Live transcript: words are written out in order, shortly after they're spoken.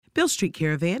Beale Street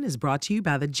Caravan is brought to you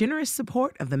by the generous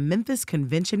support of the Memphis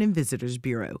Convention and Visitors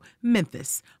Bureau.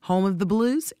 Memphis, home of the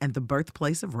blues and the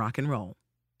birthplace of rock and roll.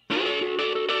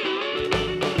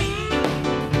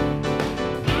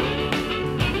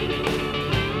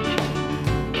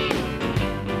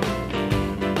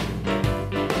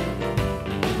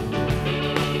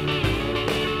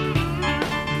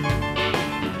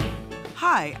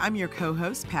 Hi, I'm your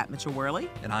co-host, Pat Mitchell-Worley.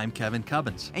 And I'm Kevin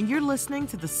Cubbins. And you're listening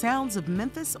to the sounds of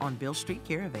Memphis on Beale Street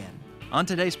Caravan. On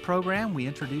today's program, we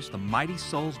introduce the Mighty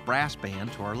Souls Brass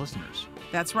Band to our listeners.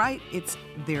 That's right. It's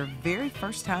their very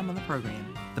first time on the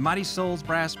program. The Mighty Souls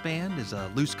Brass Band is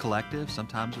a loose collective.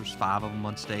 Sometimes there's 5 of them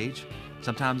on stage.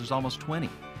 Sometimes there's almost 20.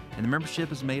 And the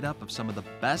membership is made up of some of the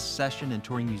best session and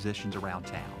touring musicians around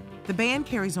town. The band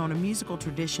carries on a musical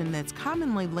tradition that's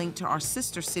commonly linked to our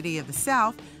sister city of the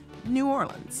South, New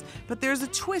Orleans. But there's a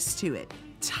twist to it.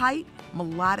 Tight,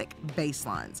 melodic bass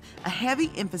lines, a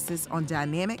heavy emphasis on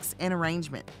dynamics and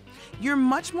arrangement. You're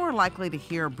much more likely to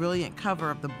hear a brilliant cover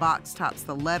of the Box Tops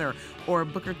the Letter or a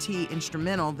Booker T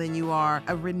instrumental than you are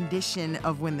a rendition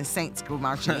of When the Saints Go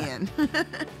Marching In.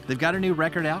 They've got a new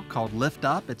record out called Lift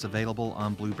Up. It's available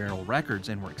on Blue Barrel Records,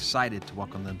 and we're excited to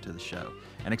welcome them to the show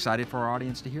and excited for our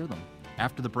audience to hear them.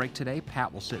 After the break today,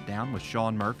 Pat will sit down with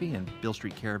Sean Murphy and Beale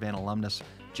Street Caravan alumnus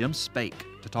Jim Spake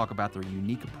to talk about their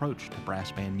unique approach to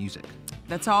brass band music.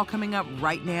 That's all coming up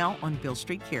right now on Beale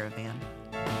Street Caravan.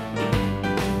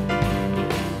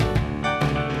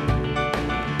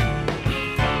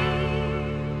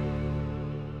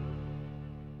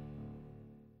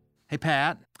 Hey,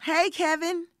 Pat. Hey,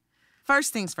 Kevin.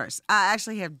 First things first. I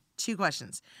actually have 2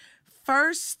 questions.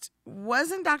 First,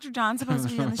 wasn't Dr. John supposed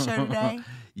to be on the show today?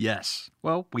 Yes.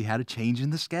 Well, we had a change in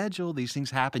the schedule. These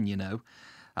things happen, you know.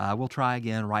 We'll try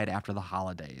again right after the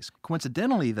holidays.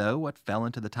 Coincidentally, though, what fell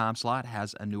into the time slot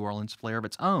has a New Orleans flair of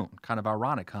its own. Kind of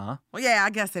ironic, huh? Well, yeah, I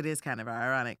guess it is kind of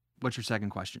ironic. What's your second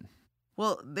question?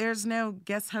 Well, there's no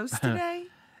guest host today?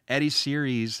 Eddie's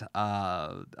series,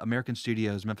 American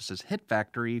Studios' Memphis' Hit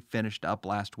Factory, finished up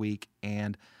last week,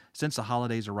 and since the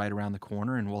holidays are right around the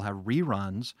corner and we'll have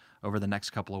reruns over the next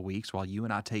couple of weeks while you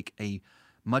and I take a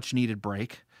much-needed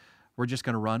break, we're just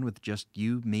going to run with just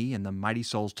you, me, and the Mighty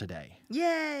Souls today.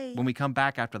 Yay! When we come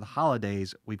back after the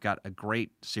holidays, we've got a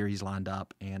great series lined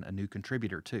up and a new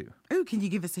contributor, too. Ooh, can you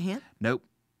give us a hint? Nope,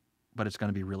 but it's going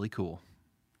to be really cool.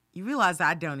 You realize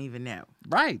I don't even know.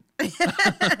 Right.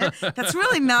 That's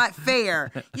really not fair.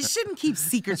 You shouldn't keep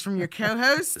secrets from your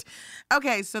co-host.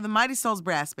 Okay, so the Mighty Souls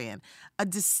Brass Band, a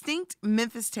distinct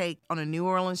Memphis take on a New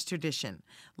Orleans tradition.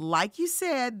 Like you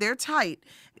said, they're tight,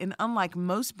 and unlike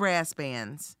most brass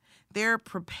bands, they're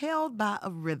propelled by a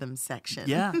rhythm section.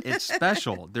 Yeah, it's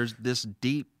special. There's this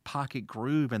deep pocket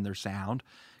groove in their sound,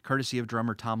 courtesy of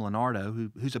drummer Tom Leonardo,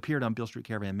 who's appeared on Beale Street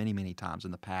Caravan many, many times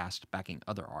in the past, backing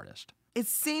other artists. It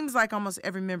seems like almost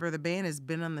every member of the band has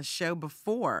been on the show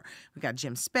before. We got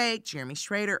Jim Spake, Jeremy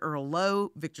Schrader, Earl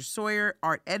Lowe, Victor Sawyer,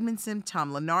 Art Edmondson,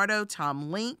 Tom Leonardo,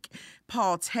 Tom Link,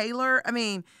 Paul Taylor. I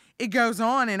mean, it goes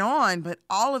on, but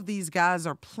all of these guys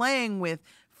are playing with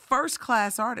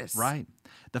first-class artists. Right.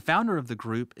 The founder of the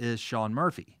group is Sean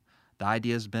Murphy. The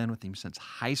idea has been with him since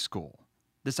high school.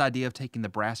 This idea of taking the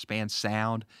brass band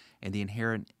sound and the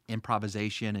inherent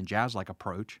improvisation and jazz-like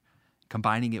approach,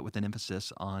 combining it with an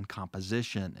emphasis on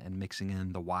composition and mixing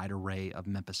in the wide array of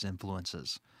Memphis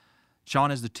influences.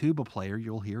 Sean is the tuba player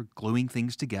you'll hear gluing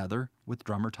things together with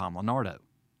drummer Tom Leonardo.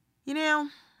 You know,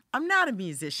 I'm not a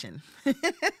musician.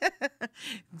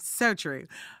 So true.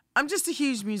 I'm just a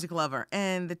huge music lover,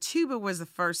 and the tuba was the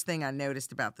first thing I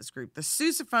noticed about this group. The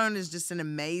sousaphone is just an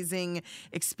amazing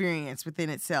experience within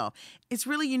itself. It's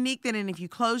really unique that if you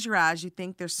close your eyes, you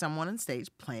think there's someone on stage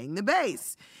playing the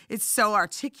bass. It's so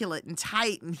articulate and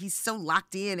tight, and he's so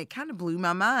locked in. It kind of blew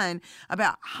my mind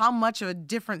about how much of a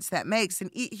difference that makes,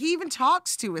 and he even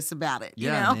talks to us about it.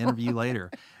 Yeah, you know? in the interview later.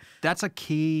 That's a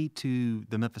key to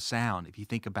the Memphis sound. If you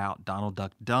think about Donald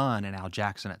Duck Dunn and Al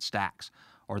Jackson at Stax,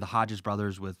 or the Hodges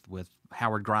brothers with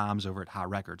Howard Grimes over at High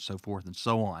Records, so forth and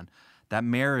so on. That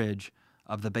marriage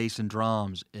of the bass and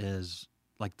drums is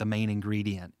like the main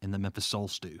ingredient in the Memphis Soul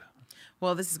Stew.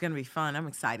 Well, this is going to be fun. I'm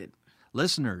excited.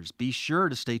 Listeners, be sure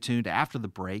to stay tuned after the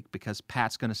break because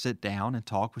Pat's going to sit down and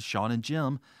talk with Sean and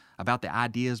Jim about the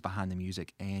ideas behind the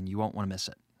music, and you won't want to miss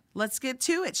it. Let's get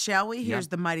to it, shall we? Here's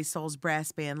Yep. the Mighty Souls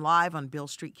Brass Band live on Beale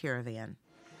Street Caravan.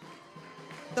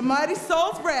 The Mighty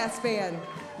Souls Brass Band,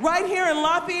 right here in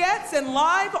Lafayette and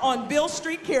live on Beale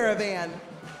Street Caravan.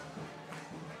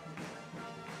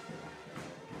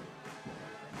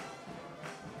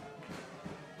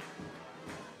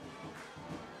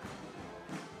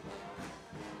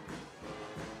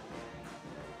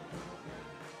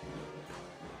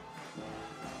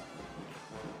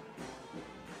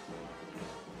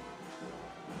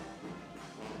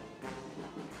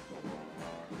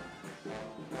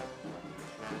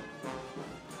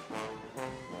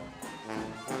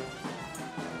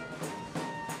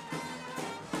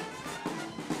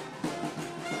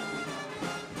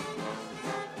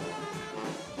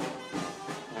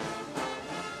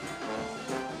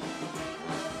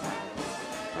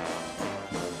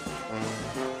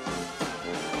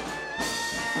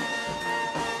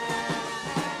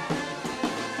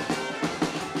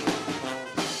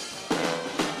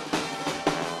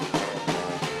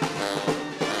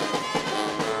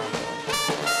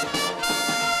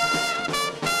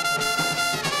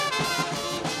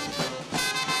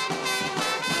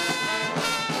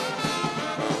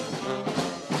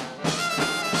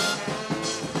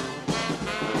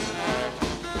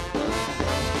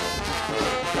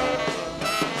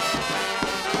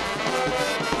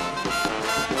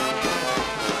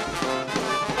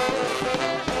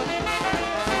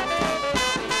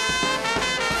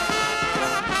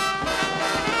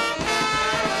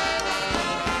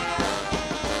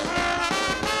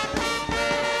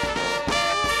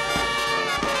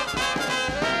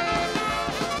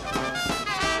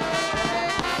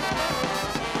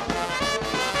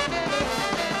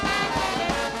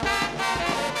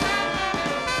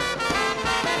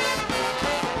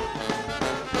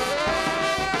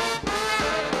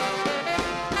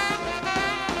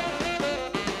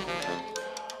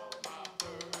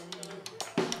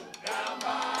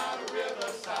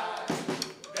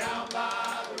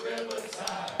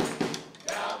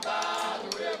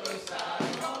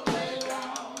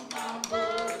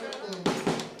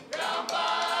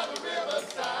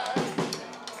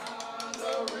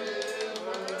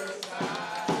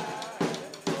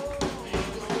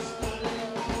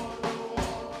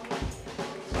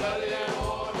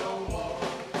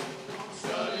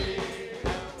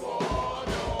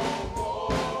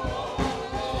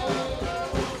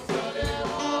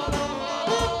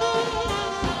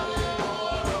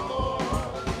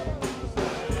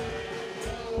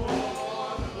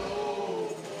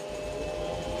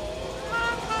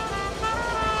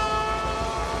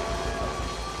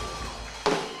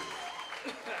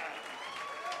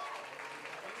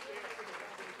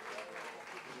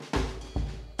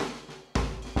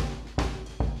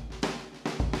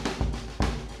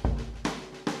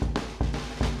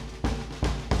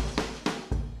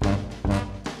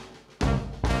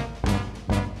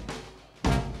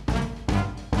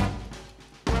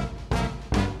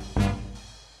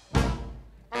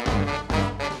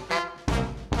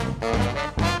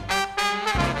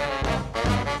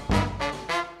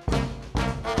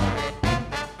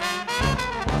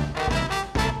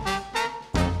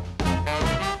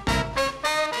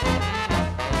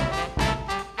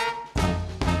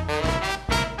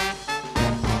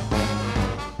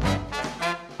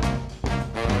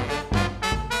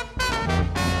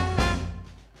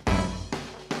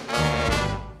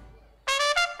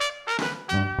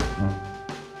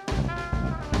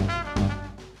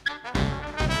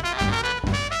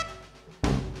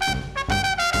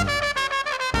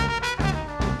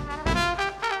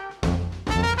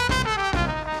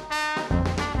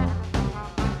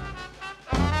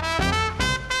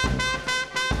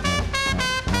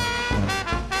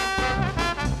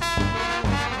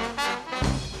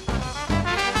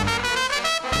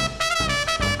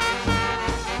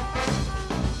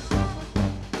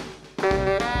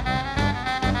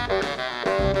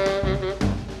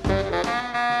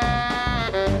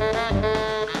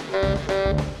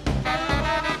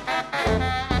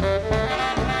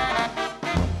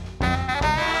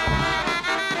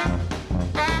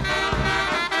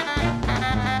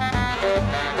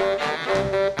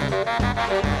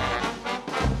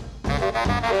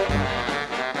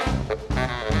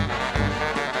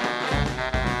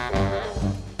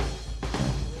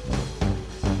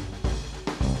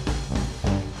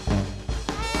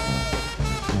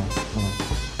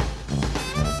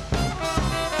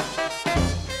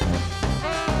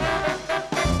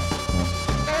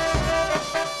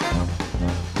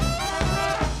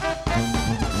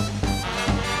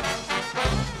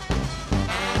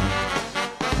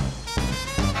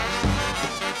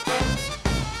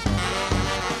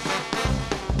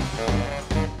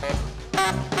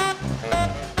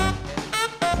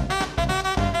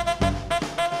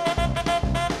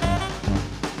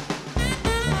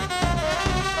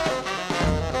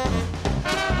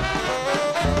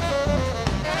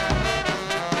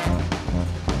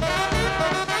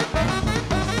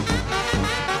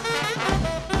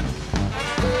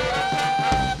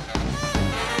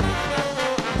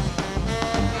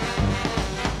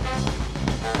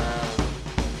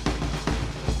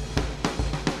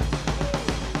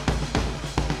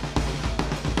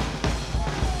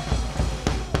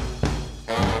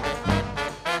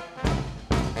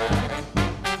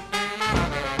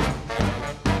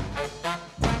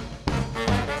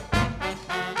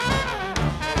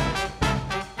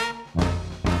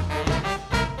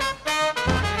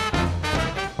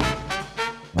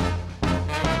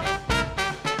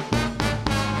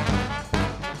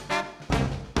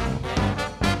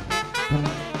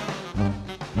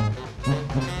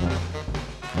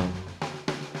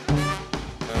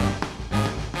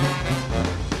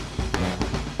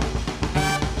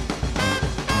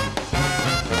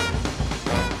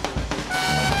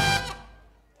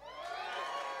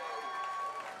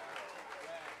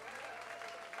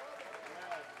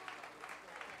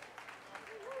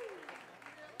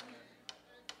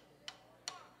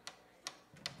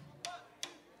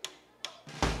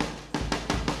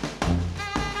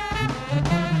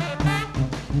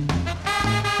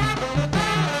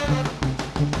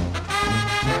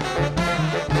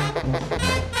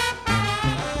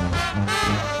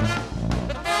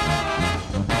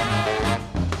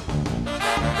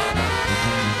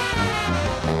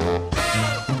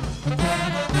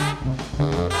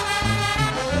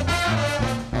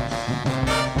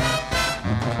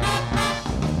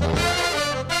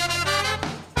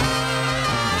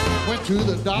 To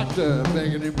the doctor,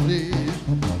 begging him please,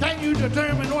 can you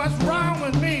determine what's wrong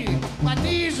with me? My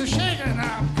knees are shaking,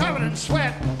 I'm covered in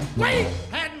sweat. Wait,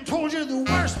 hadn't told you the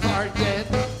worst part yet.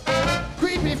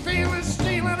 Creepy feelings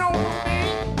stealing over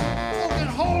me, poking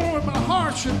hole where my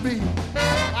heart should be.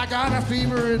 I got a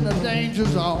fever in the danger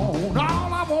zone.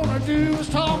 All I wanna do is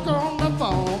talk on the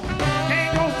phone.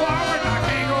 Can't go forward, I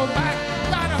can't go back.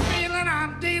 Got a feeling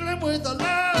I'm dealing with a love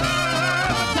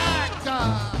attack.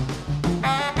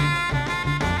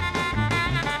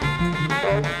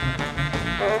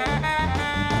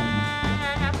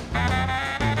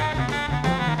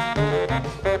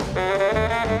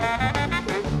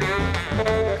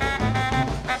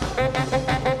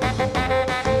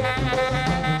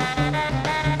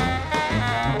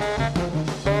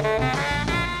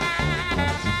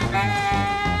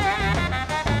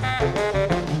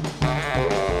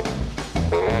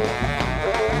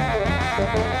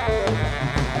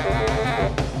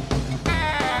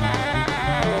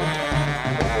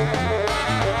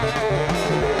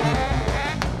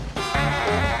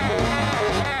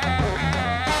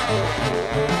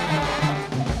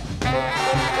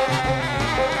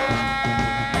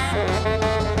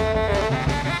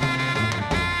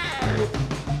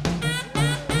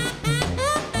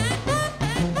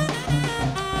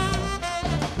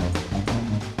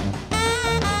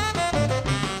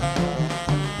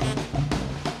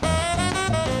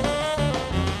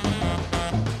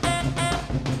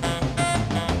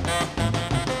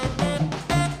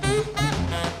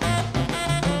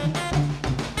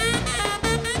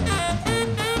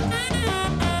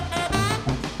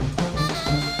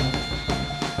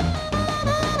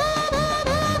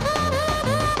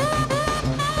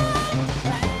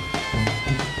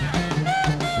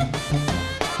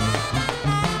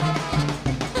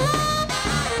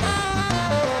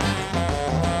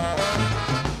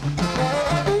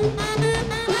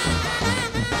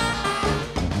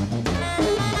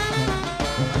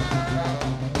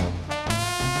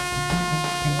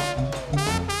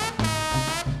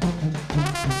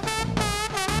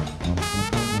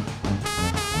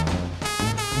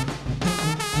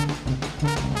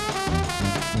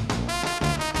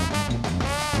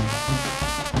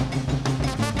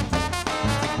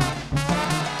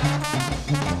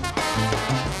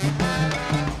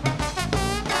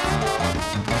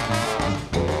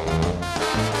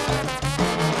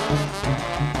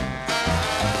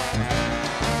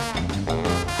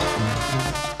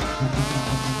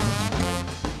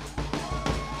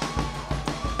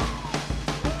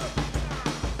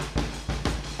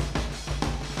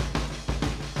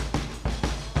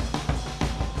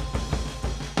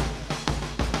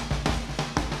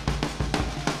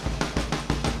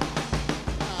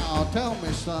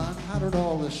 me, son, how did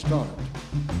all this start?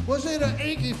 Was it an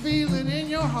achy feeling in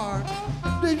your heart?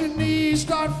 Did your knees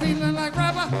start feeling like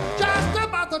rubber just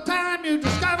about the time you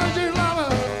discovered your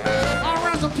lover? I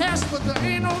ran some tests, but there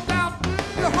ain't no doubt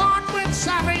your heart went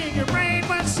savvy and your brain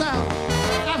went south.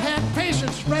 I've had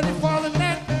patients ready for the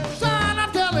net. Son,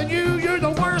 I'm telling you, you're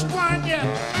the worst one yet.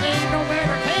 Ain't no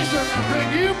medication to bring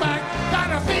you back. Got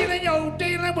a feeling you're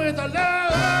dealing with a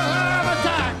love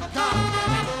attack.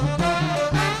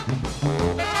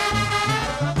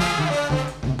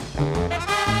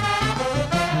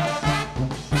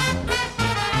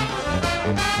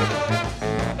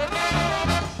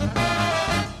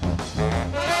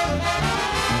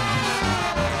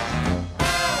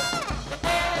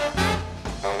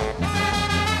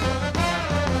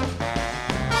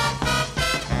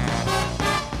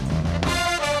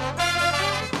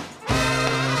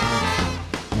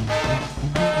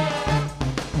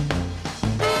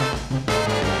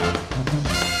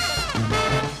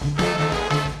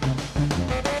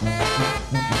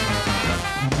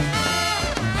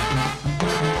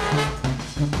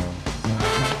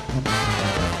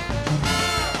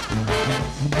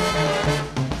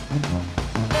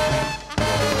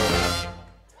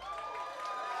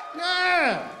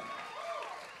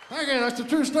 That's a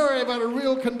true story about a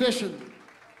real condition.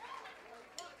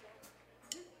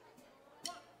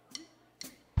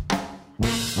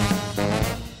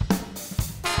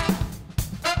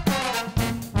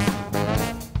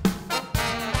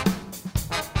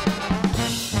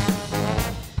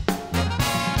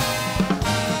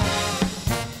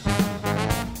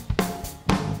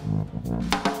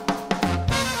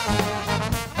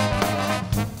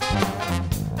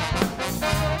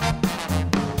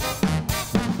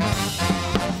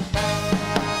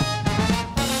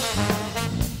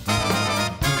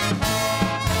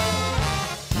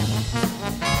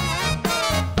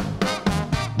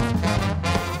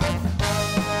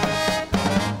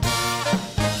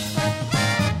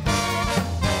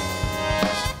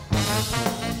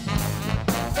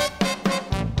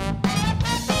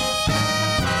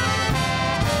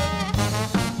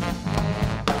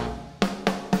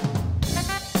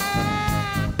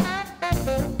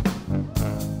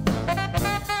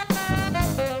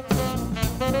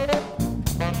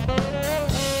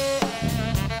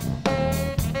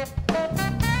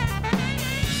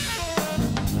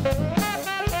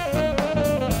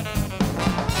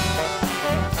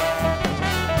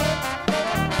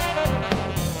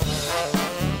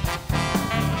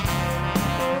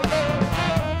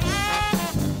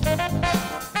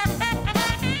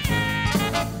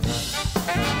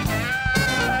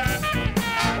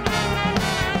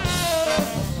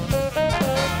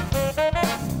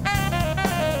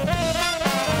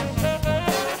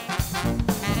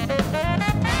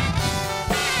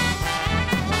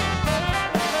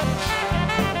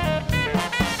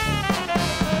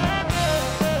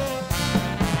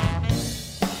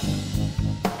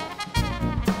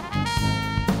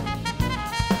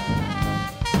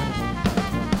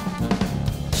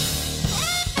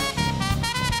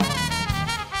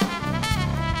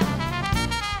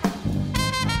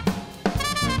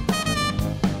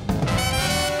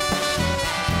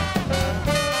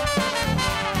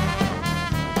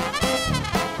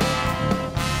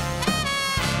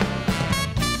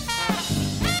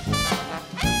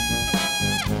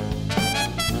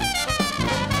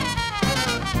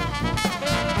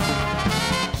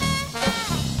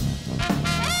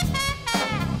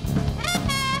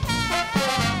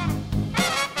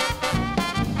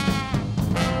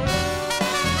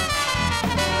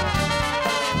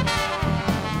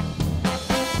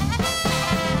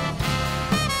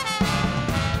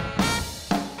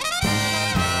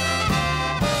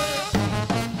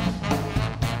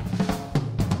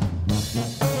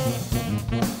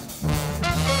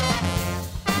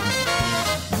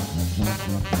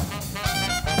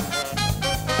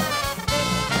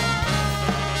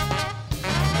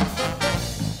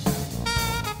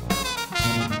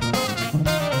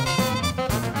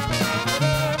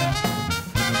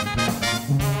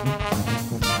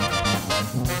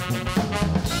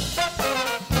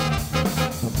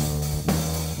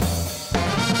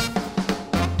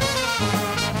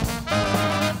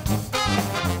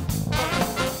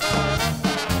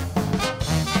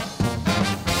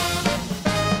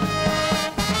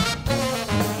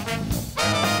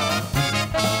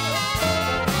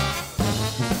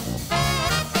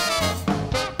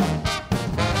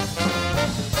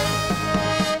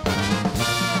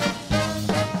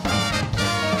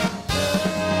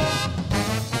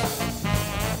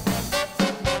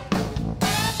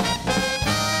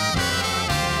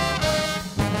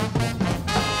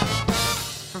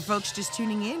 folks just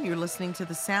tuning in, you're listening to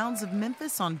the sounds of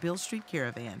Memphis on Beale Street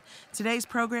Caravan. Today's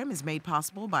program is made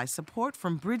possible by support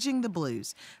from Bridging the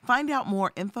Blues. Find out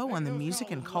more info on the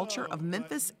music and culture of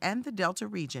Memphis and the Delta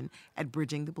region at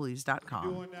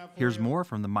bridgingtheblues.com. Here's more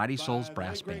from the Mighty Souls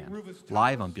Brass Band,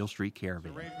 live on Beale Street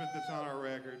Caravan. Arrangement that's on our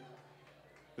record.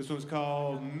 This one's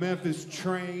called Memphis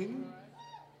Train.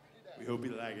 We hope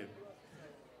you like it.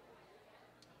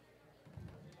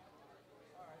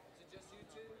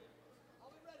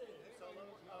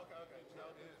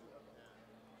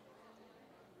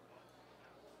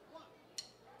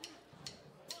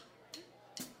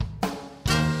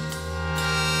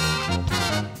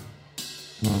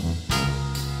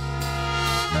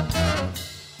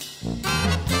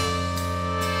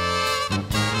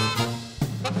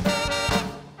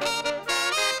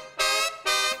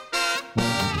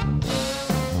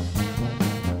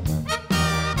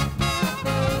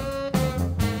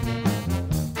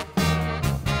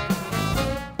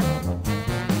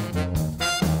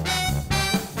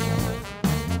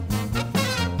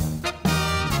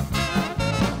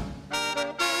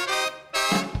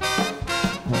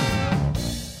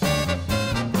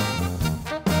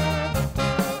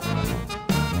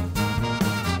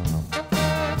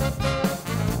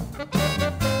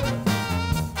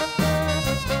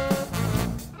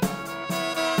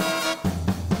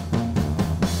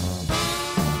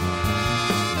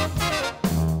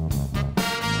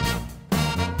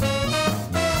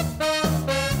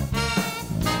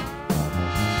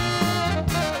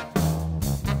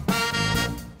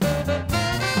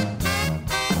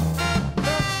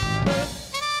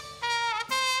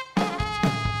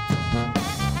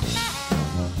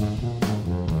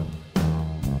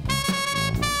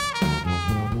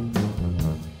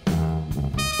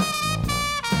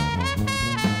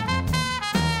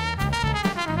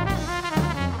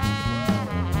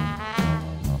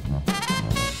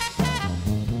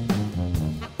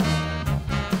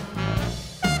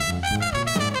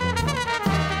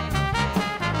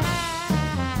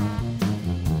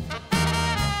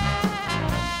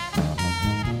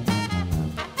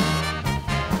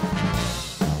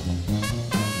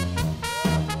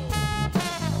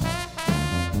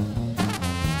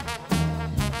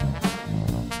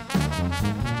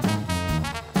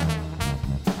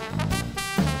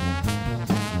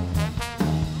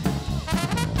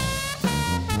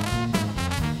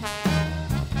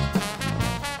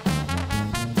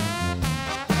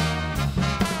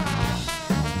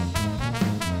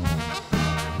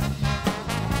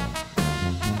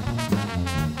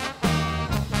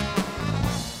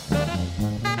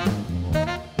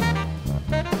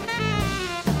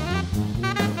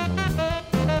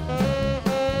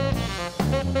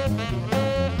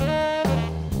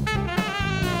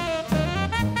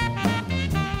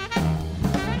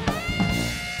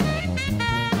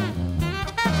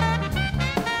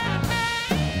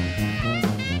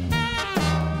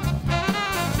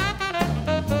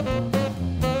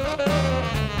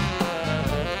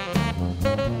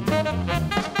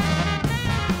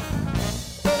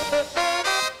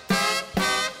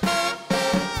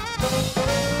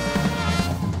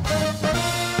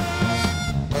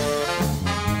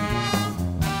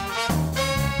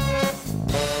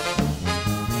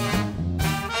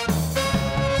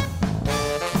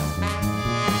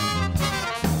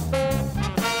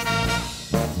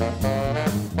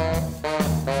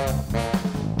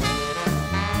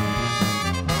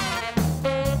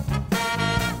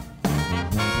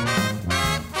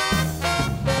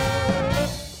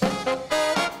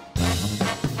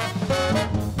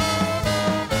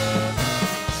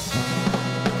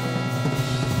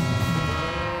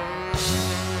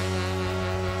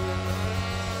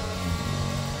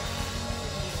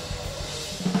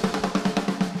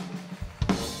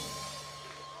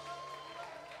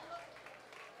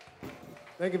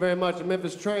 Thank you very much, the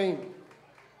Memphis Train.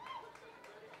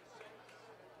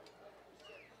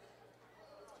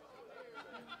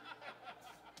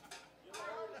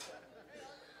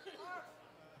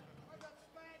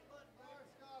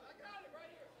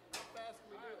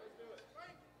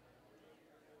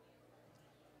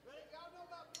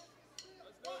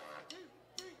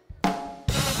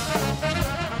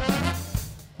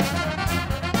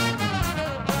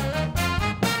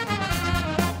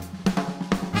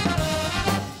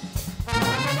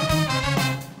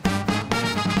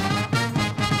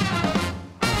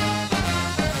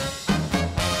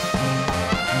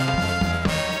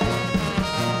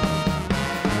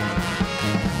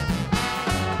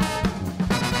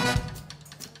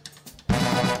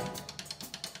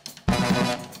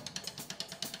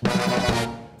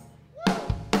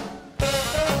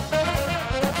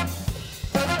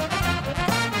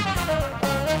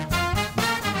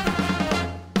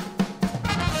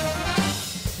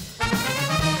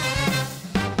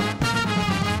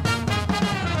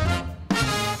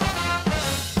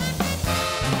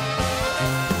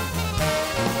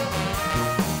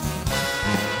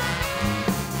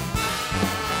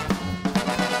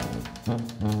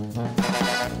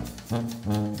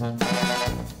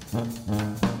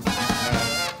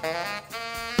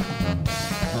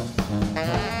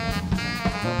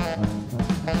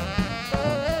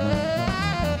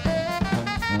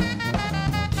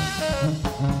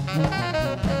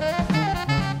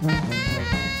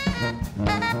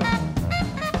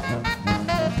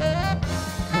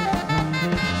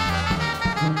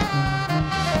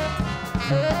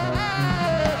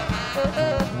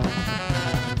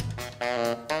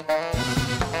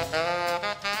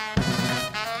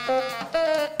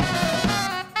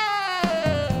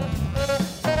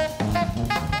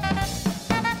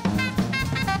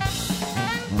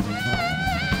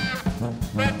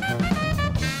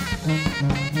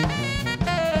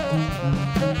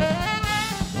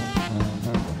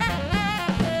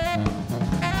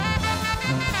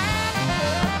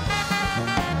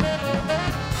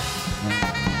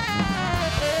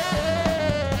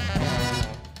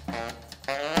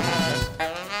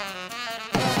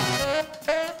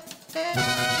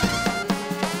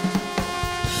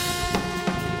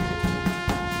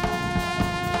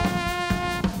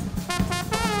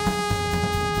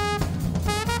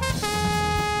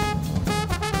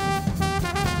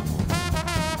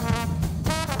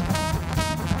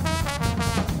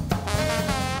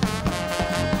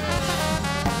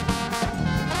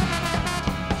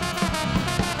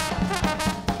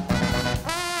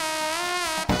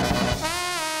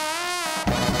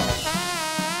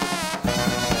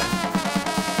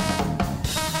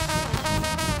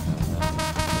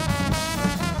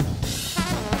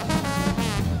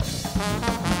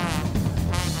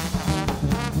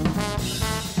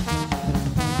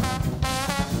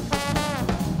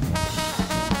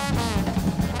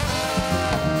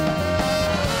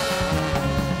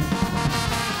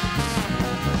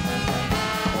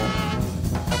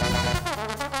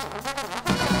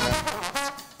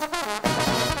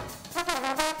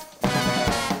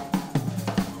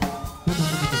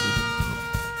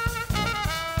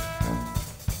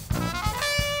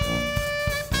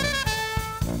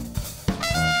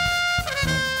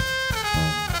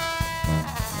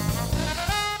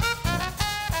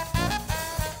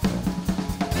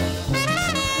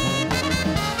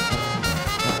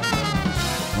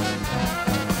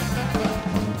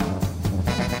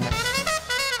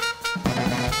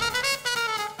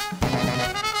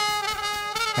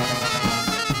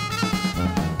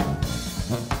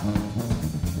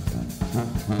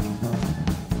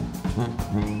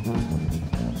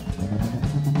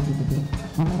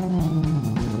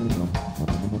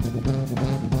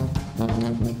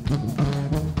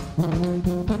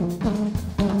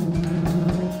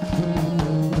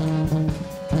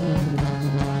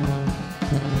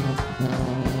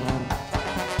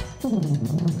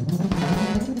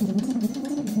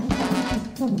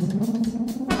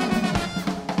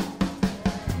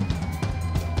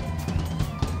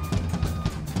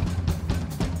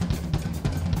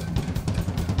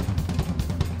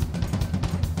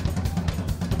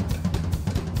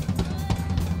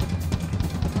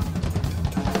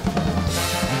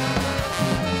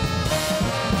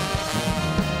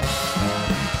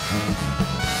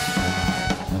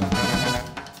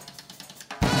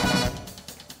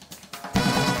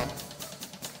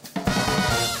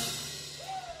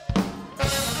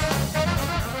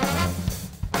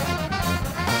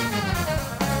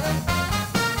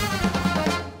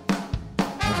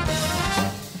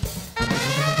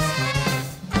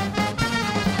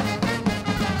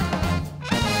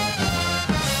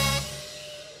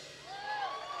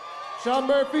 Sean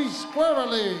Murphy,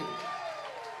 Squirrely.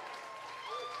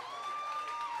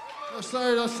 Yes,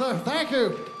 sir, yes, sir. Thank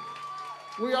you.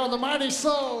 We are the Mighty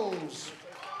Souls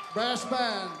Brass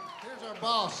Band. Here's our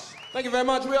boss. Thank you very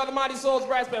much. We are the Mighty Souls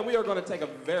Brass Band. We are going to take a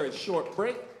very short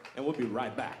break, and we'll be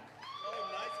right back.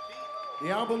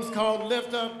 The album's called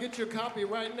Lift Up. Get your copy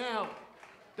right now.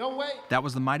 Don't wait. That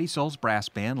was the Mighty Souls Brass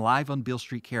Band live on Beale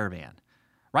Street Caravan.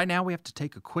 Right now, we have to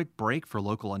take a quick break for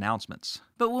local announcements.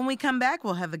 But when we come back,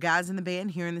 we'll have the guys in the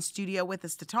band here in the studio with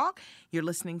us to talk. You're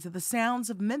listening to the sounds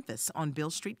of Memphis on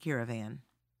Beale Street Caravan.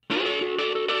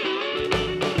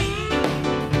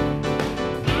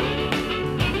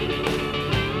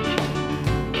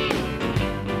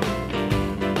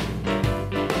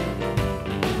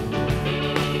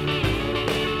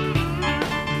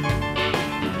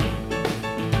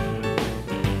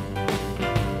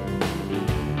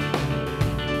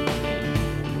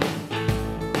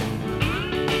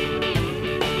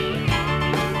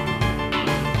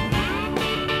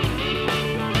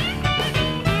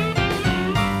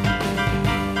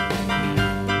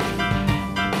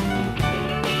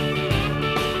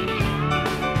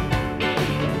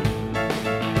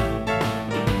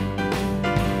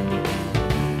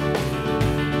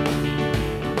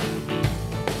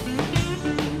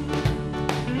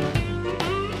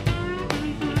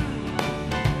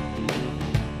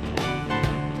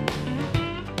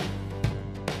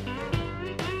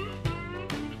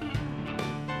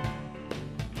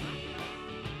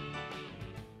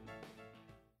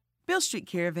 Beale Street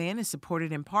Caravan is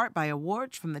supported in part by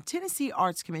awards from the Tennessee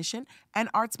Arts Commission and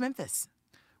Arts Memphis.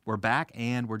 We're back,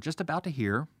 and we're just about to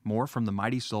hear more from the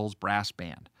Mighty Souls Brass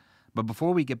Band. But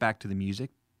before we get back to the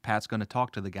music, Pat's going to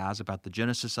talk to the guys about the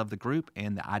genesis of the group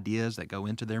and the ideas that go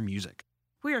into their music.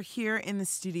 We are here in the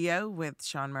studio with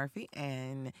Sean Murphy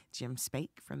and Jim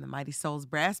Spake from the Mighty Souls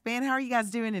Brass Band. How are you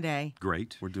guys doing today?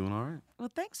 Great. We're doing all right.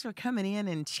 Well, thanks for coming in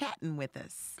and chatting with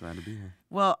us. Glad to be here.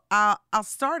 Well, I'll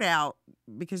start out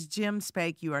because Jim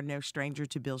Spake, you are no stranger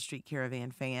to Beale Street Caravan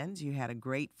fans. You had a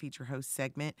great feature host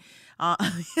segment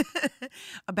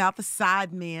about the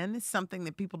sidemen. It's something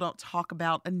that people don't talk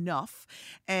about enough.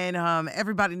 And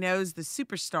everybody knows the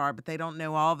superstar, but they don't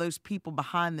know all those people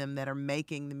behind them that are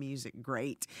making the music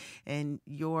great. And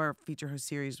your feature host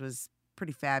series was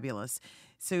pretty fabulous.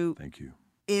 So Thank you.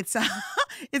 It's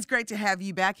it's great to have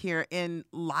you back here in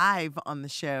live on the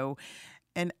show.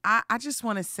 And I just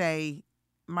want to say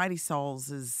Mighty Souls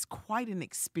is quite an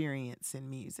experience in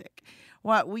music.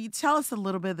 Will you tell us a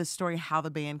little bit of the story, how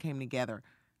the band came together?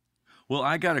 Well,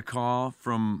 I got a call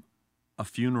from a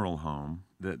funeral home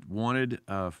that wanted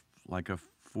like a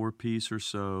 4-piece or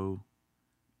so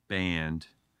band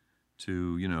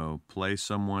to, play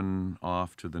someone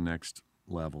off to the next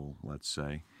level, let's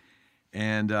say.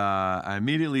 And I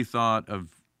immediately thought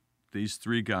of these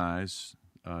 3 guys.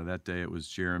 That day it was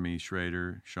Jeremy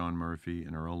Schrader, Sean Murphy,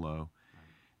 and Earl Lowe.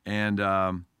 And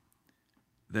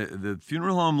the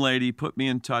funeral home lady put me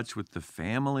in touch with the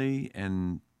family,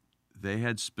 and they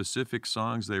had specific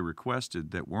songs they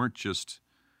requested that weren't just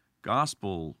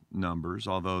gospel numbers,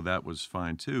 although that was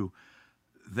fine too.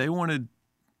 They wanted,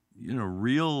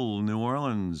 real New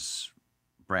Orleans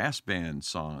brass band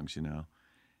songs,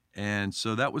 And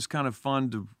so that was kind of fun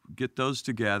to get those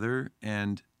together,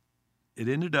 and it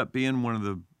ended up being one of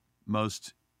the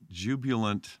most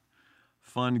jubilant,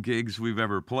 fun gigs we've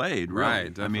ever played. Really.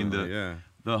 Right, definitely,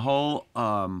 the whole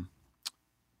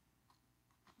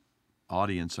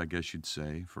audience, I guess you'd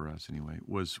say, for us anyway,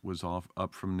 was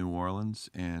up from New Orleans,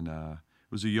 and it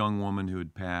was a young woman who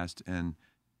had passed, and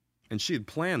And she had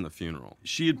planned the funeral.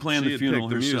 She had planned the funeral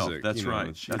herself. That's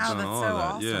right. She'd done all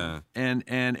of that. Awesome. Yeah.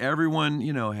 And everyone,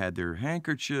 had their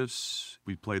handkerchiefs.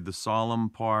 We played the solemn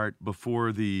part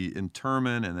before the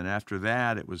interment, and then after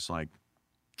that, it was like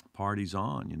parties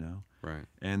on. Right.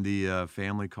 And the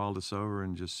family called us over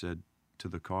and just said to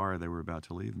the car they were about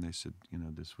to leave, and they said,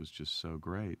 this was just so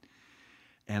great.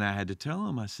 And I had to tell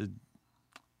them, I said,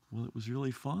 well, it was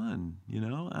really fun,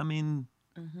 I mean,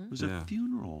 it was a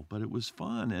funeral, but it was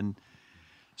fun. And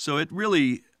so it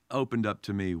really opened up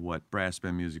to me what brass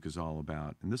band music is all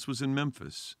about. And this was in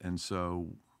Memphis. And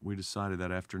so we decided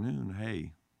that afternoon,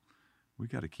 hey, we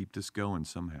got to keep this going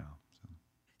somehow.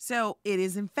 So it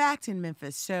is, in fact, in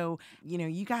Memphis. So,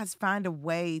 you guys find a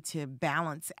way to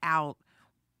balance out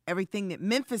everything that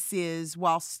Memphis is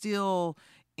while still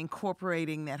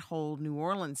incorporating that whole New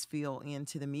Orleans feel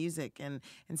into the music. And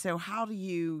so how do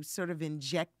you sort of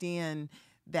inject in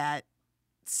that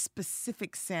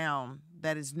specific sound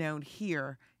that is known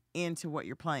here into what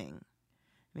you're playing?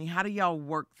 I mean, how do y'all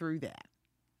work through that?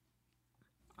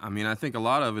 I mean, I think a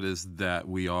lot of it is that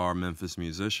we are Memphis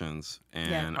musicians,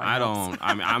 and helps.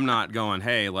 I'm not going,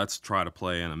 hey, let's try to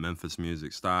play in a Memphis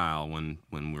music style when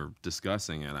we're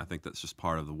discussing it. I think that's just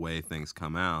part of the way things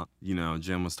come out.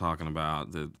 Jim was talking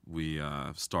about that we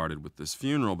started with this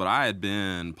funeral, but I had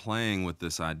been playing with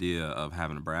this idea of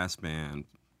having a brass band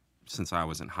since I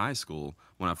was in high school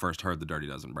when I first heard the Dirty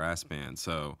Dozen Brass Band.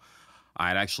 So I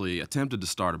had actually attempted to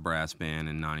start a brass band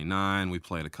in '99. We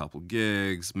played a couple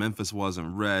gigs. Memphis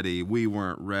wasn't ready. We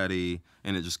weren't ready.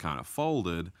 And it just kind of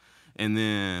folded. And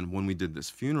then when we did this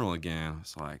funeral again, I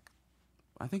was like,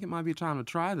 I think it might be time to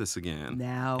try this again.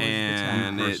 Now is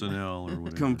and the time. Personnel or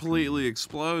whatever. Completely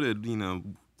exploded.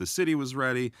 The city was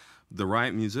ready. The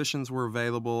right musicians were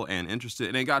available and interested.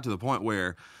 And it got to the point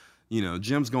where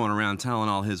Jim's going around telling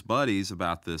all his buddies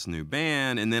about this new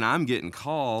band, and then I'm getting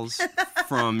calls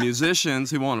from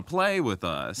musicians who want to play with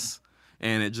us.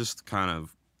 And it just kind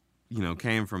of,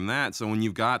 came from that. So when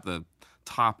you've got the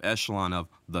top echelon of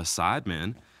the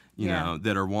sidemen,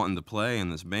 that are wanting to play in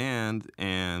this band,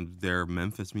 and they're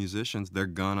Memphis musicians, we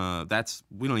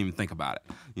don't even think about it.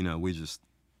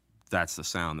 That's the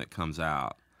sound that comes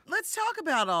out. Let's talk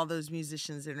about all those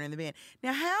musicians that are in the band.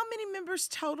 Now, how many members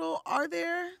total are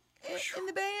there in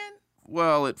the band?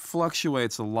 Well, it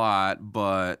fluctuates a lot,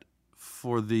 but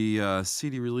for the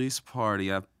CD release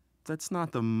party, that's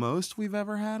not the most we've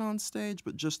ever had on stage,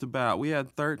 but just about. We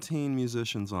had 13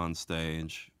 musicians on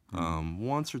stage.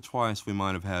 Once or twice we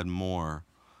might have had more.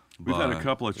 We've had a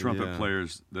couple of trumpet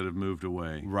players that have moved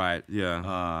away. Right,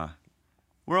 yeah.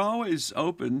 We're always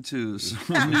open to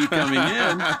someone coming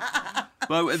in,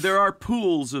 but there are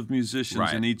pools of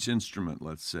musicians in each instrument,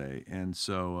 let's say. And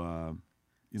so...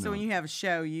 So when you have a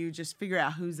show, you just figure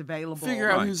out who's available.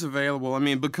 Who's available. I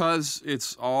mean, because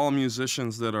it's all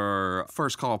musicians that are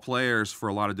first call players for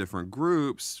a lot of different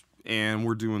groups, and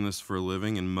we're doing this for a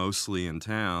living and mostly in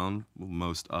town. Well,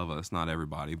 most of us, not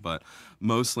everybody, but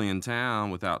mostly in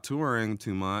town without touring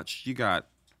too much.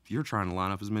 You're trying to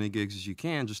line up as many gigs as you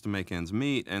can just to make ends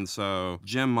meet. And so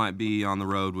Jim might be on the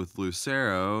road with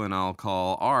Lucero, and I'll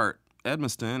call Art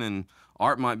Edmiston, and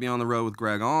Art might be on the road with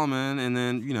Greg Allman, and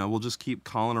then, we'll just keep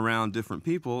calling around different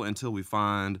people until we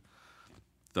find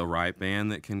the right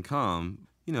band that can come.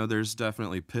 There's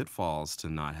definitely pitfalls to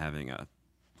not having a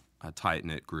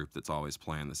tight-knit group that's always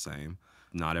playing the same.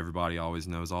 Not everybody always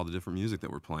knows all the different music that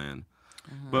we're playing.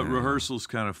 But rehearsals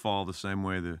kind of fall the same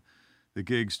way the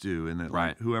gigs do, and that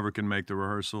like, whoever can make the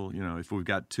rehearsal, if we've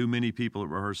got too many people at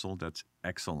rehearsal, that's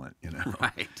excellent,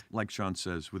 Right. Like Sean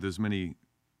says, with as many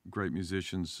great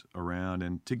musicians around,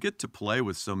 and to get to play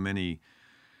with so many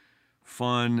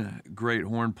fun, great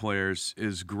horn players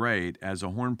is great as a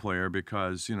horn player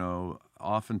because,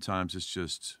 oftentimes it's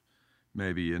just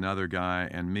maybe another guy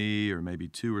and me, or maybe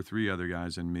 2 or 3 other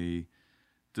guys and me.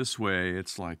 This way,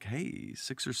 it's like, hey,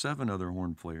 6 or 7 other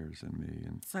horn players and me.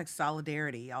 And it's like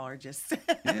solidarity. Y'all are just...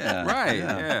 Yeah. Right,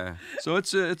 yeah. So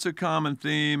it's a common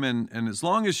theme, and as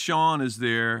long as Sean is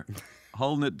there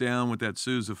holding it down with that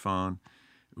sousaphone,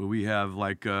 we have,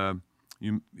 like,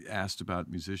 you asked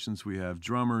about musicians. We have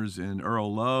drummers in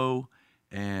Earl Lowe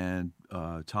and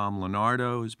Tom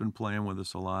Leonardo, who's been playing with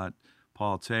us a lot,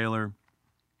 Paul Taylor.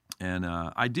 And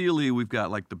ideally, we've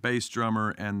got, like, the bass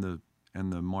drummer and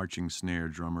the marching snare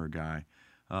drummer guy.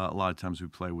 A lot of times we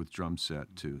play with drum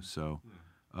set, too. So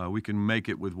we can make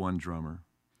it with one drummer,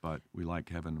 but we like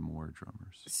having more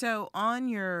drummers. So on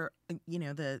your,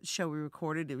 the show we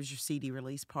recorded, it was your CD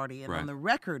release party. And Right. on the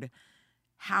record,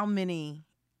 how many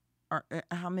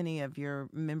how many of your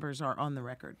members are on the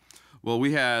record? Well,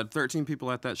 we had 13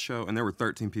 people at that show, and there were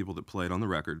 13 people that played on the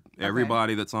record.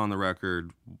 Everybody that's on the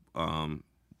record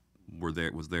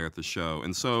was there at the show.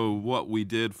 And so what we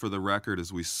did for the record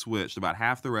is we switched. About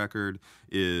half the record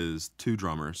is 2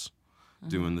 drummers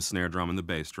doing the snare drum and the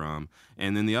bass drum.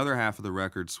 And then the other half of the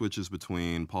record switches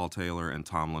between Paul Taylor and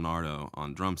Tom Leonardo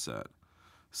on drum set.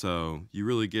 So you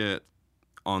really get,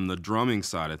 on the drumming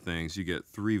side of things, you get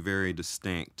 3 very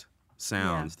distinct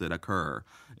sounds that occur.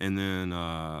 And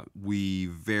then we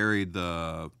varied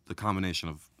the combination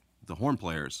of the horn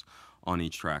players on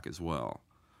each track as well.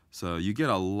 So you get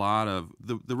a lot of,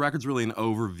 the record's really an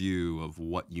overview of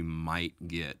what you might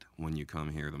get when you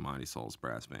come hear the Mighty Souls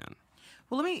Brass Band.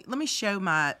 Well, let me show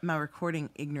my recording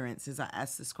ignorance as I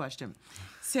ask this question.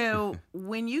 So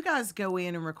when you guys go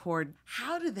in and record,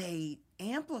 how do they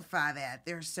amplify that?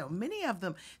 There's so many of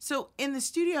them. So in the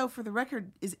studio for the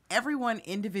record, is everyone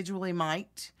individually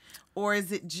mic'd, or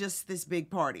is it just this big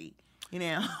party? You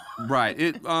know?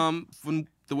 Right. From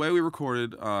the way we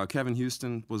recorded, Kevin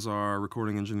Houston was our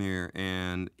recording engineer,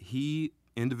 and he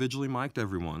individually mic'd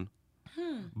everyone,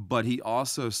 but he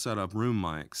also set up room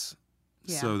mics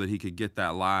so that he could get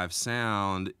that live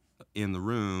sound in the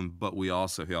room, but he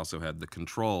also had the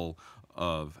control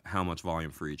of how much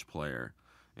volume for each player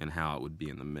and how it would be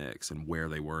in the mix and where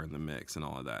they were in the mix and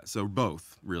all of that. So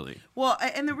both, really. Well,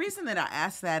 and the reason that I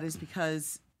ask that is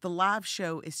because the live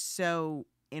show is so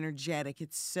energetic.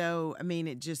 It's so, I mean,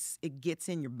 it gets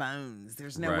in your bones.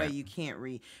 There's no way you can't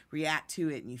react to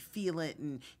it, and you feel it,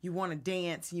 and you want to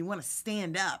dance, and you want to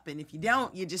stand up. And if you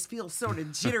don't, you just feel sort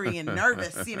of jittery and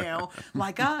nervous, you know,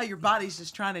 like, your body's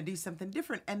just trying to do something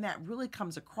different. And that really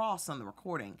comes across on the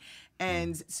recording.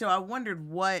 And so I wondered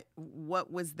what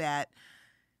was that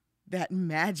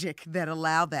magic that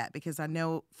allowed that, because I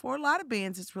know for a lot of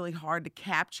bands it's really hard to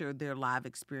capture their live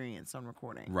experience on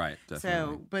recording. Right,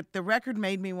 definitely. So, but the record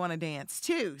made me want to dance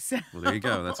too. So. Well, there you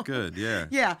go. That's good. Yeah.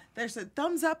 Yeah, there's a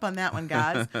thumbs up on that one,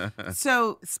 guys.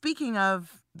 So speaking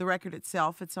of the record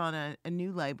itself, it's on a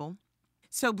new label.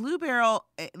 So Blue Barrel,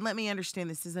 let me understand,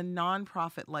 this is a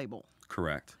nonprofit label.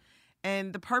 Correct.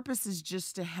 And the purpose is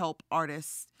just to help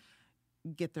artists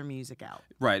get their music out.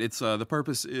 Right. It's the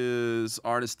purpose is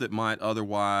artists that might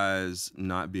otherwise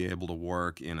not be able to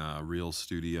work in a real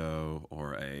studio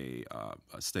or a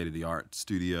state-of-the-art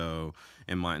studio,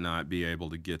 and might not be able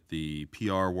to get the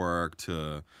PR work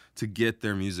to get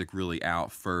their music really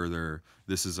out further.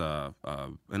 This is an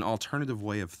alternative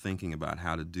way of thinking about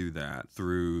how to do that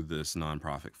through this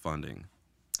nonprofit funding.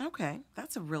 Okay,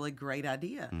 that's a really great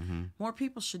idea. Mm-hmm. More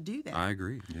people should do that. I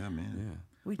agree. Yeah, man. Yeah.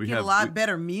 We'd get a lot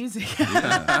better music. We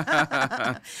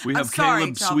have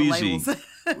Caleb Sweezy.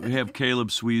 We have Caleb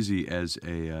Sweezy as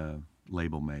a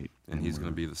label mate, and he's going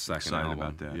to be the second excited album.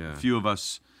 about that. Yeah. A few of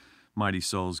us Mighty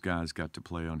Souls guys got to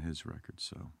play on his record.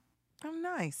 So. Oh,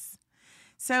 nice.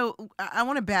 So I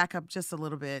want to back up just a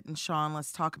little bit, and Sean,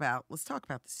 let's talk about the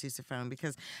sousaphone,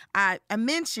 because I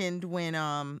mentioned when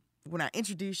I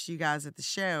introduced you guys at the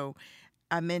show,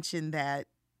 I mentioned that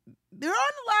there aren't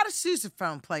a lot of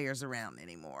sousaphone players around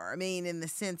anymore. I mean, in the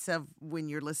sense of when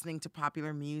you're listening to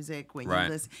popular music, when you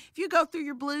listen, if you go through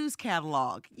your blues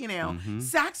catalog, you know,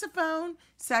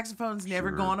 saxophone's never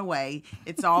gone away.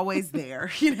 It's always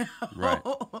there, you know. Right.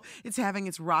 It's having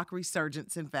its rock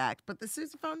resurgence, in fact, but the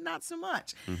sousaphone, not so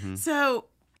much. So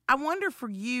I wonder, for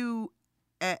you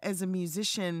as a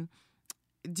musician,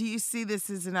 do you see this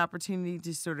as an opportunity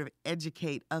to sort of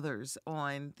educate others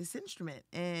on this instrument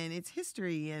and its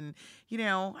history and, you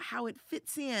know, how it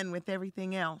fits in with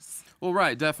everything else? Well,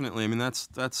 right, definitely. I mean, that's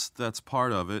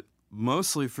part of it.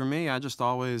 Mostly for me, I just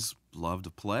always loved to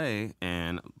play.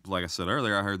 And like I said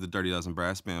earlier, I heard the Dirty Dozen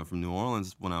Brass Band from New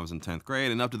Orleans when I was in 10th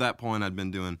grade. And up to that point, I'd been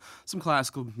doing some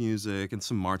classical music and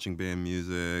some marching band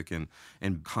music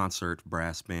and concert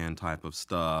brass band type of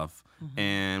stuff.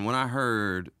 And when I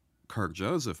heard Kirk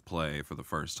Joseph play for the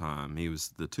first time, he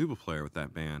was the tuba player with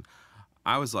that band,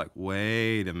 I was like,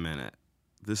 wait a minute,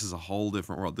 this is a whole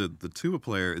different world. The tuba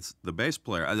player, it's the bass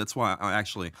player. That's why I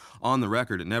actually, on the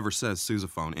record, it never says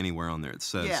sousaphone anywhere on there. It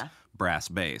says brass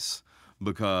bass,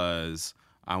 because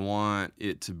I want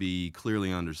it to be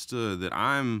clearly understood that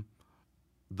I'm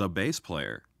the bass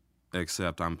player,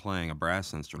 except I'm playing a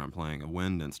brass instrument, I'm playing a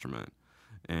wind instrument.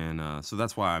 And so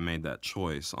that's why I made that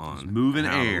choice on moving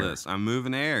how to air. list. I'm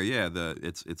moving air, yeah.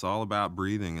 It's all about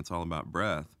breathing. It's all about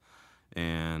breath,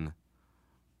 and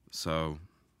so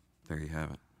there you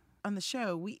have it. On the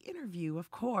show, we interview,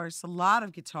 of course, a lot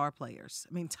of guitar players.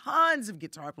 I mean, tons of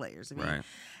guitar players. I mean,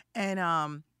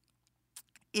 and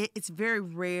it's very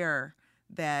rare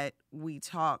that we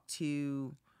talk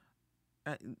to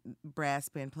brass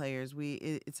band players,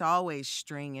 it's always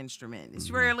string instrument. It's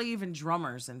rarely even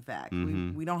drummers. In fact,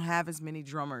 we don't have as many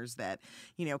drummers that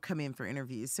come in for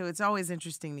interviews. So it's always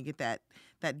interesting to get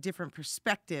that different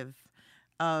perspective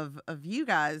of you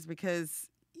guys, because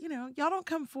y'all don't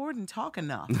come forward and talk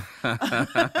enough.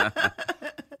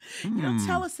 You don't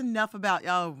tell us enough about.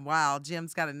 Oh wow,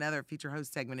 Jim's got another feature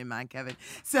host segment in mind, Kevin.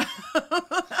 So.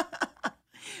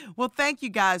 Well, thank you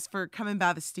guys for coming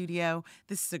by the studio.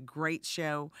 This is a great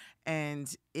show,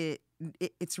 and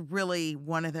it's really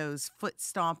one of those foot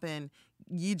stomping.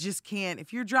 You just can't.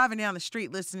 If you're driving down the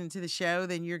street listening to the show,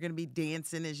 then you're going to be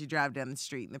dancing as you drive down the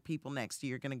street, and the people next to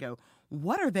you are going to go,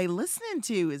 "What are they listening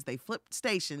to?" as they flip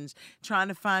stations, trying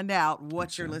to find out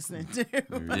what you're listening to.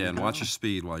 Yeah, and watch your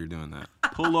speed while you're doing that.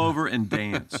 Pull over and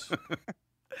dance.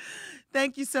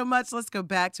 Thank you so much. Let's go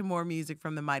back to more music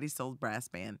from the Mighty Souls Brass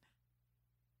Band.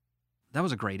 That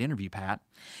was a great interview, Pat.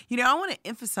 I want to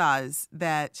emphasize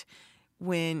that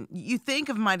when you think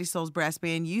of Mighty Souls Brass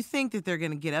Band, you think that they're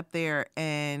going to get up there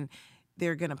and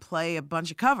they're going to play a bunch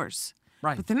of covers.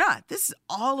 Right. But they're not. This is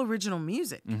all original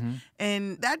music.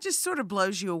 And that just sort of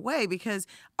blows you away, because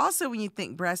also when you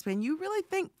think brass band, you really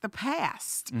think the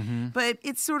past. But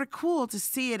it's sort of cool to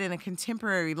see it in a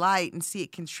contemporary light and see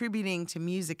it contributing to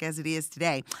music as it is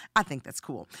today. I think that's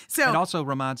cool. So it also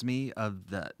reminds me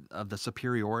of the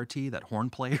superiority that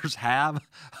horn players have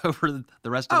over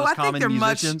the rest of us common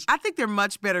musicians. I think they're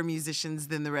much better musicians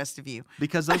than the rest of you.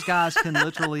 Because those guys can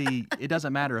literally, it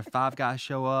doesn't matter if 5 guys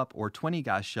show up or 20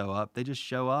 guys show up, they just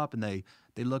show up and they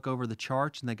look over the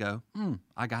charts and they go,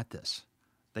 I got this.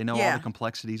 They know all the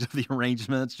complexities of the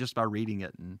arrangements just by reading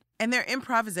it. And their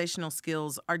improvisational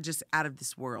skills are just out of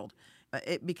this world.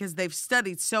 Because they've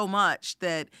studied so much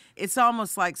that it's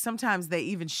almost like sometimes they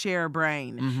even share a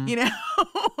brain,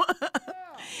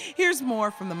 Here's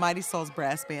more from the Mighty Souls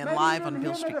Brass Band live on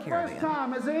Bill Street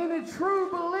Caravan. Is there any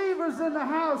true believers in the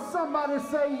house? Somebody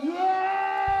say,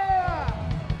 yeah!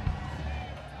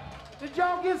 Did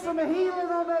y'all get some healing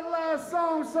on that last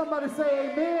song? Somebody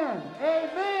say amen.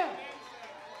 Amen.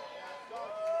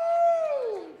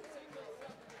 Woo!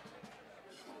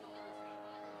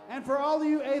 And for all of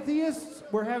you atheists,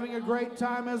 we're having a great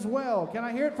time as well. Can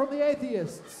I hear it from the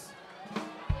atheists?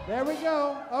 There we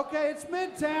go. Okay, it's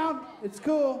Midtown. It's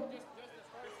cool.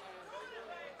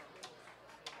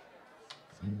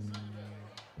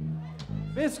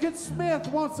 Biscuit Smith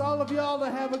wants all of y'all to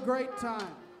have a great time.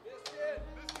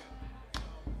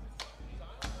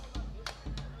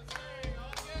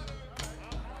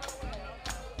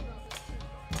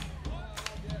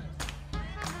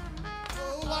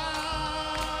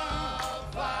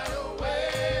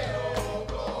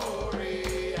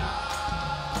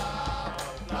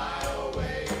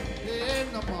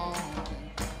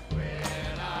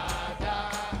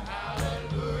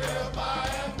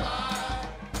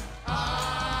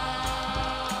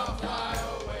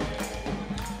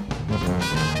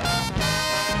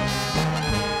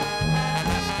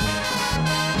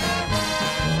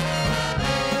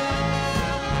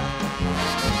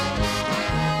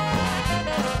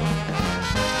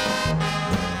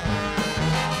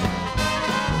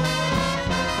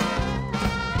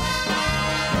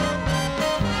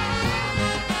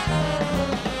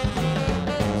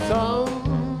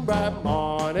 Some bright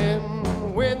morning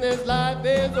when this life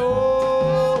is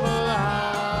over,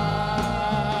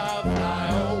 I'll fly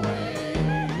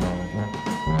away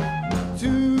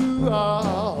to a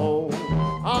home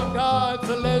on God's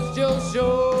celestial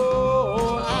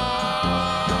shore.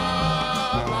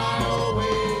 I'll fly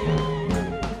away.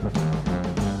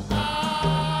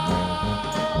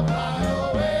 I'll fly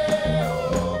away,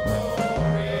 oh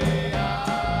glory.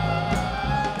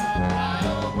 I'll fly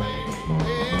away.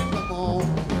 In the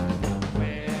morning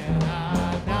when I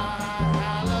die,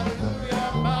 hallelujah,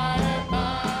 by and by,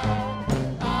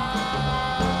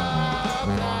 I'll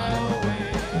fly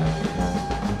away.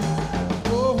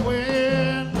 Oh,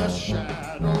 when the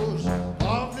shadows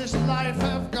of this life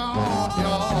have gone,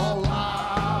 y'all,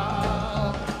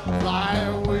 I'll fly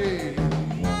away.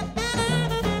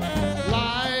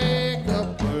 Like a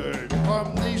bird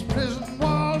from these prison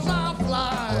walls, I'll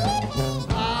fly.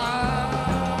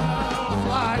 I'll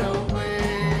fly away.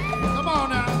 Come on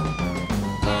now.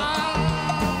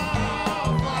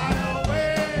 I'll fly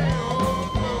away, oh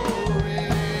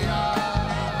glory.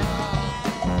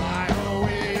 I'll fly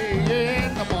away in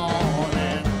the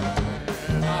morning.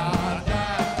 When I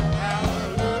die,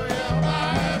 hallelujah, by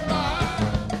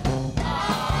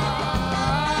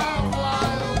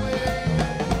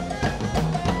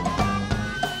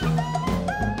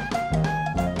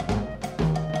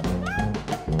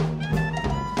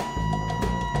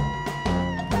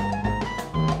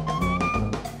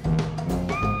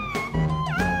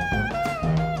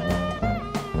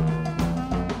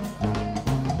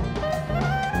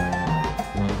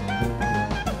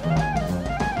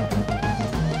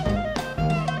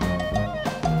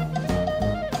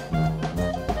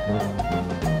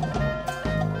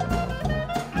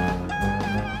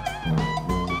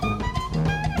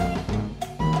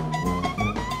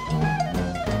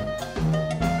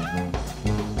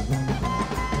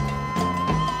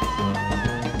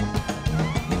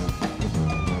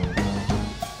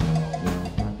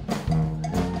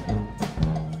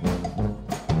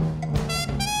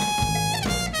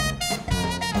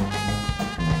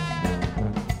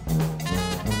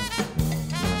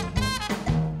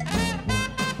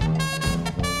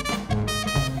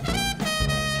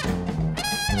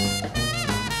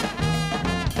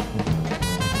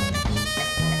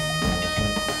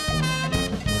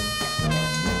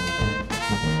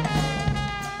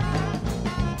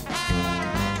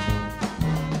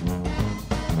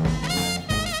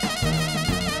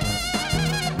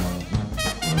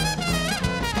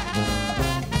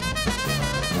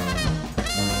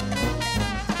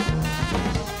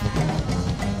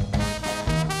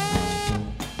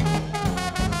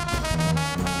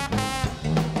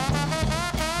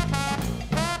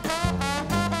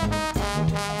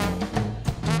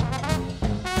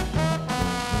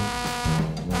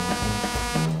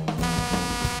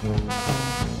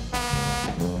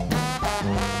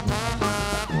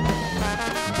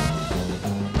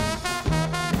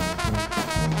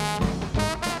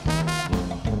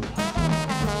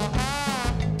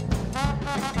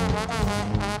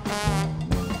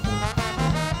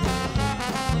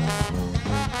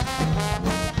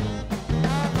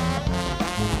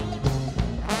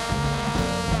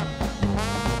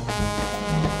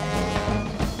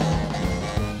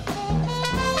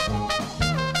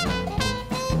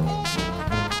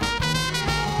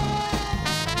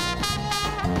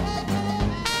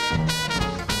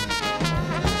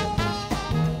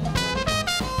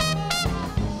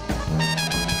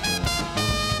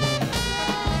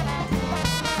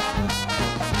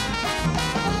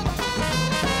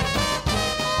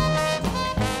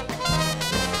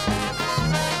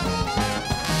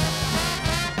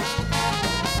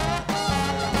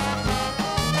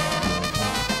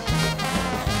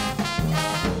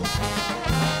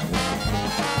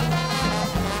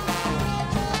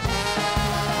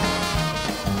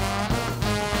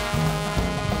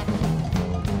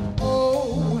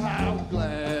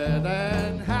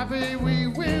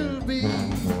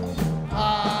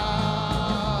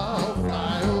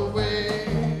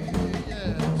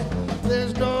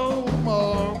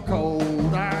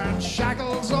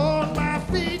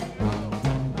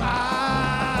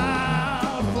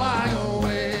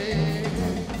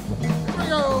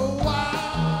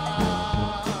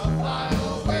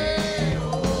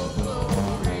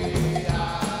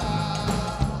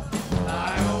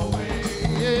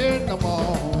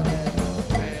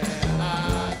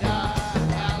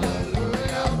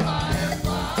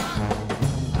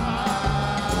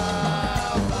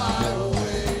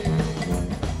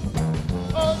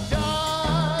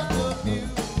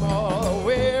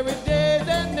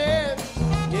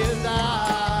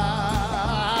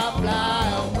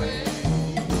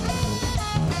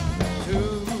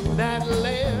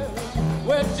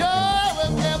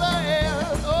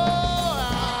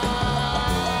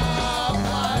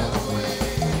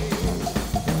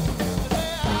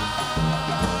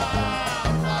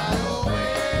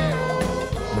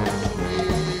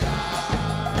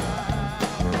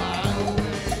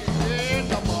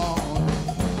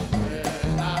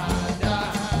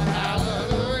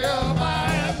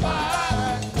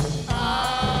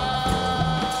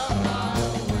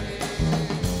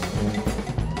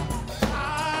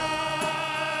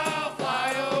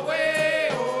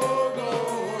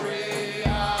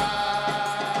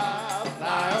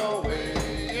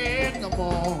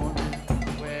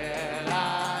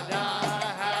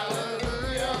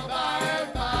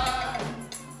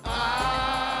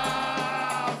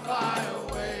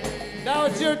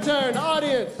your turn,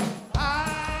 audience.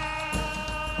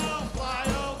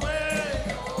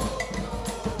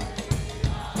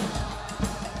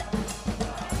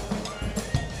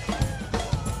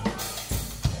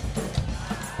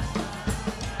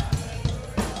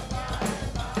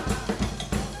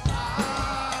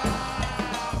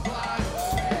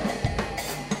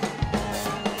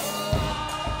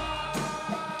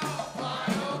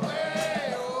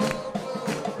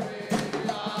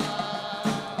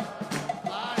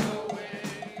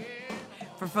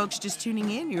 For folks just tuning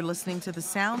in, you're listening to the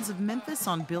sounds of Memphis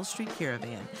on Beale Street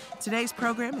Caravan. Today's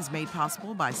program is made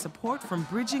possible by support from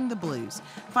Bridging the Blues.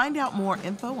 Find out more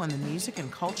info on the music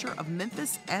and culture of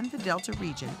Memphis and the Delta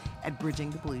region at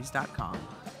bridgingtheblues.com.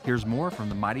 Here's more from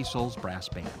the Mighty Souls Brass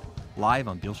Band, live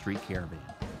on Beale Street Caravan.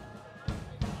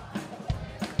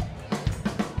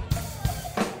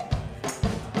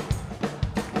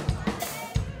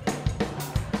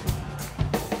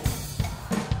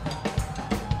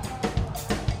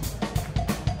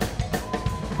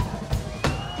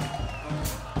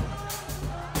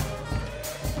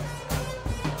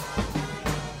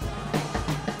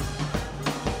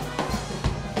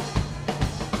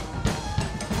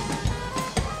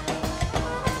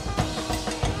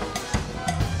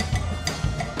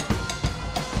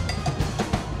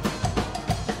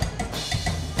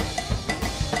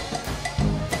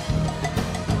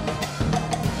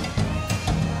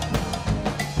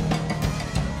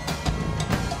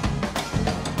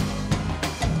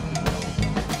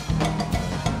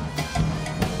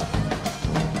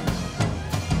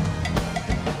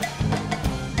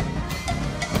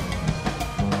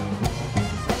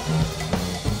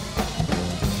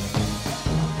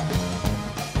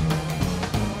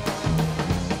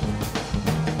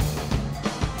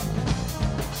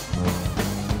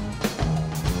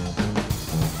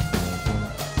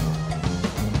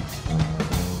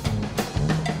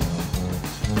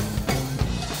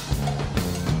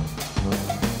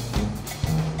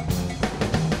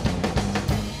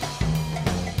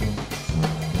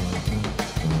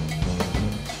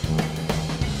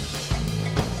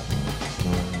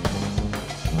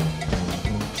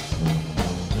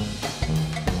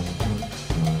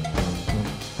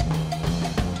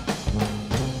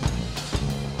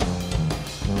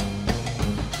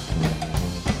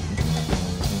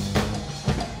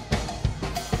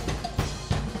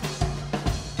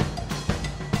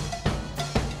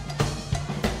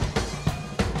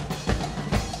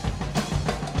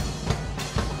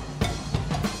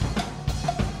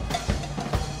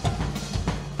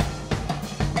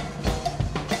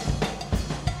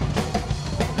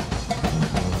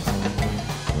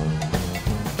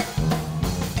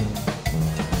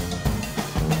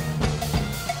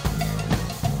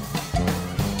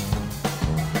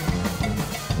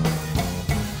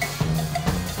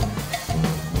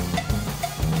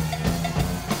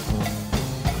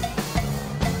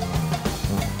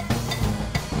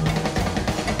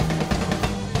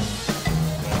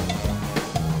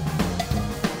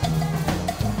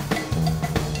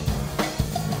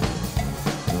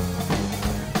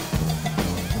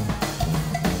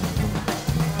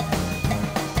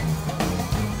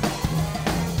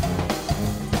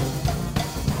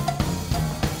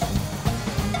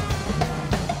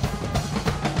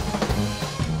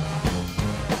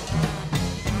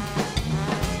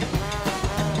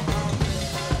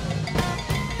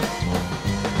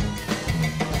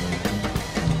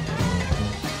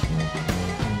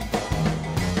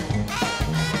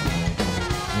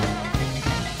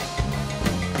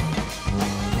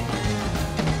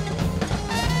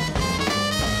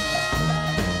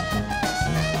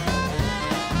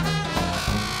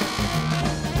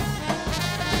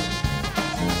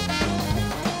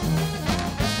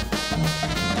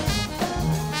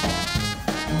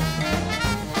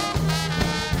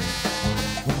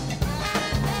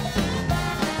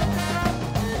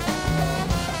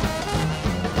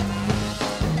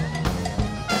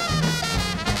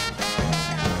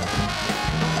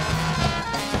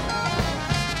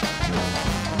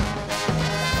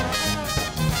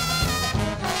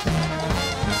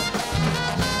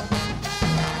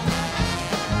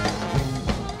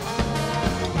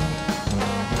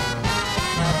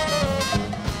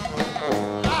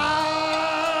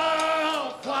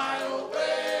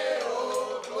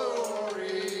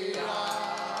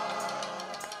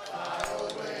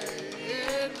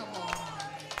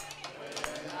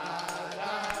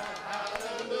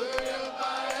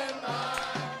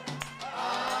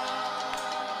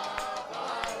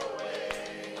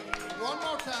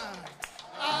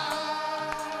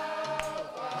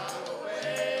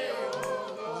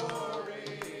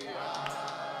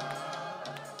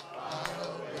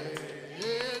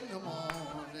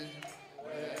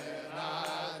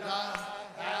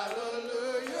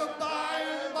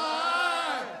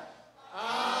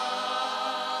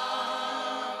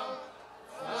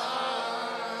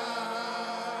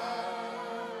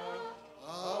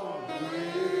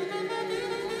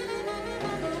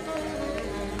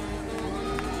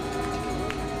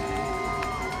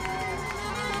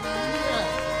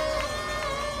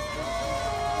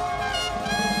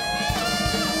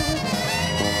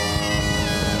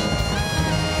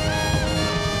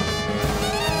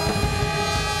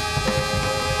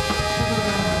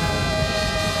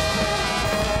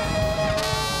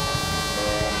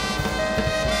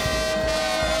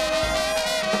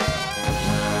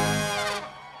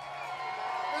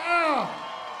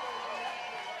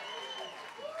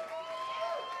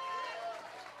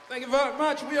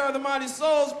 much. We are the Mighty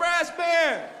Souls Brass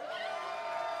Band.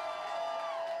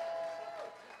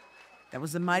 That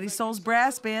was the Mighty Souls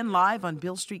Brass Band live on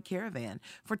Beale Street Caravan.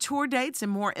 For tour dates and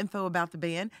more info about the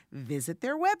band, visit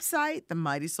their website,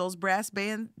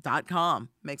 themightysoulsbrassband.com.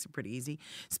 Makes it pretty easy.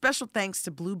 Special thanks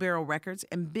to Blue Barrel Records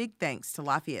and big thanks to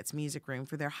Lafayette's Music Room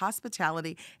for their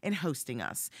hospitality and hosting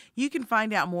us. You can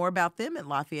find out more about them at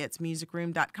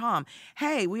Lafayette'sMusicRoom.com.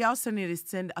 Hey, we also need to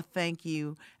send a thank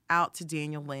you out to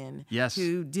Daniel Lynn, Yes.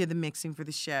 who did the mixing for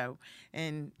the show.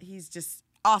 And he's just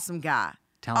awesome guy.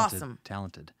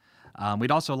 Talented.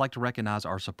 We'd also like to recognize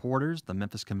our supporters, the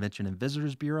Memphis Convention and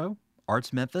Visitors Bureau,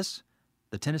 Arts Memphis,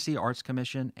 the Tennessee Arts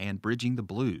Commission, and Bridging the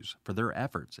Blues for their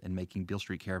efforts in making Beale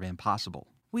Street Caravan possible.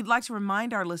 We'd like to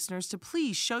remind our listeners to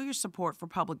please show your support for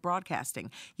public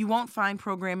broadcasting. You won't find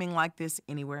programming like this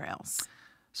anywhere else.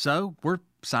 So we're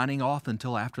signing off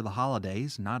until after the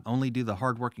holidays. Not only do the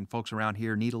hardworking folks around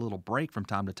here need a little break from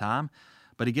time to time,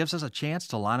 but it gives us a chance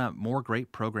to line up more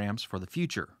great programs for the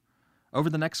future. Over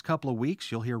the next couple of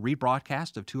weeks, you'll hear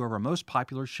rebroadcasts of two of our most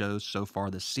popular shows so far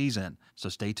this season, so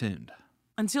stay tuned.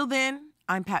 Until then,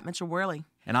 I'm Pat Mitchell-Worley.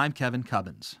 And I'm Kevin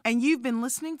Cubbins. And you've been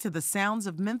listening to the sounds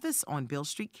of Memphis on Beale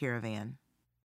Street Caravan.